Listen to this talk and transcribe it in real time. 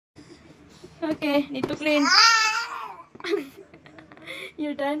Okay, need to clean.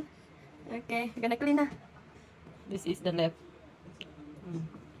 You're done? Okay, gonna clean na. This is the left.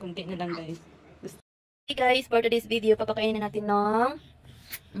 Kunti na lang guys. Hey guys, for today's video, papakainin na natin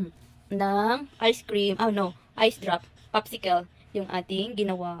ng ice cream. Oh no, ice drop, popsicle. Yung ating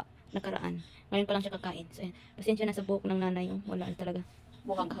ginawa nakaraan. Ngayon pa lang siya kakain. So, yan. Pasensya na sa buhok ng nanay. Wala talaga.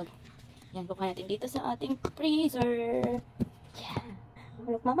 Bukaghag. Yan, bukain natin dito sa ating freezer. Yeah.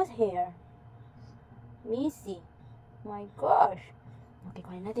 Look, mama's hair. Missy. My gosh. Okay,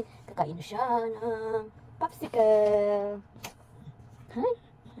 kuhain natin. Kakain na siya ng popsicle. Hi.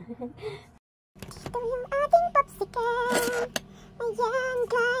 Ito yung ating popsicle. Ayan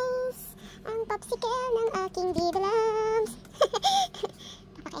guys. Ang popsicle ng aking bidlams.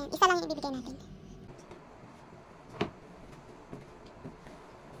 Papakain. Isa lang yung ibibigay natin.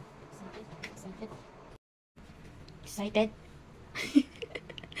 Excited?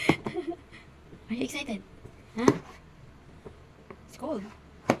 Are you excited? Huh? It's cold.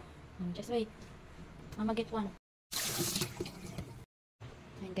 Just wait. Mama get one.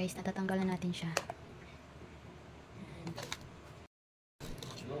 Ayan guys, natatanggalan natin siya.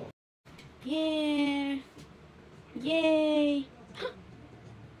 Yeah! Yay!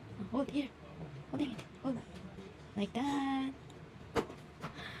 Hold here. Holding it. Hold. Like that.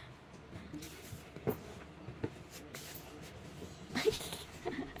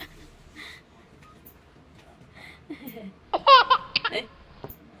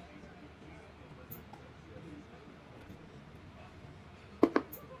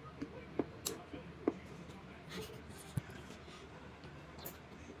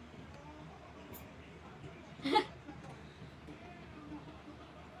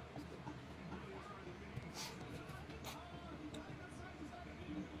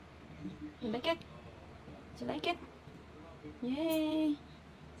 You like it? Do you like it? Yay!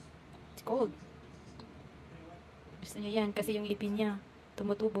 It's cold. Gusto niya yan kasi yung ipin niya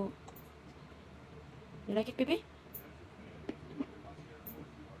tumutubo. You like it, baby?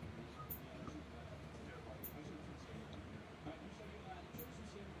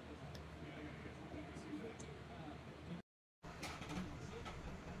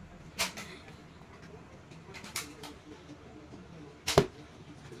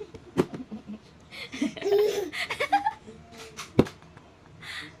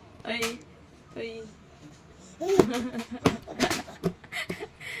 Ay, ay.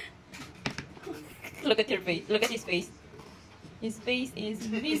 Look at your face. Look at his face. His face is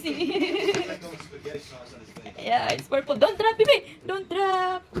busy. Yeah, it's purple. Don't drop, baby. Don't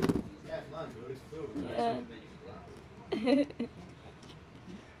drop. Yeah.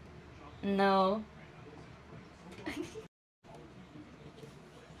 No.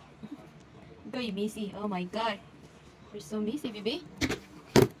 Go, you busy. Oh my God. You're so busy, baby.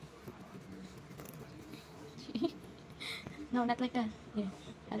 No, not like that. Here,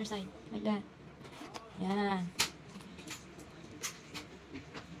 other side. Like that. Yeah.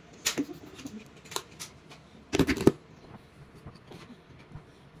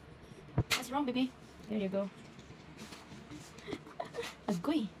 What's wrong, baby? There you go.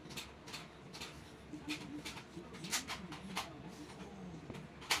 Agoy.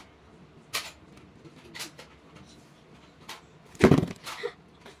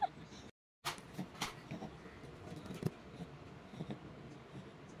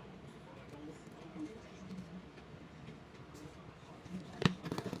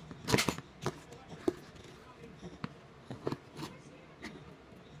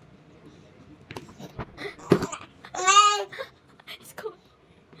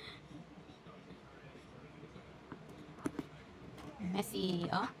 Messy,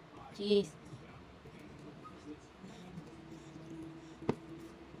 oh, jeez.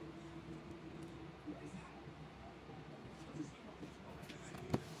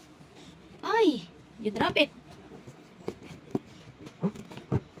 Ay, you drop it.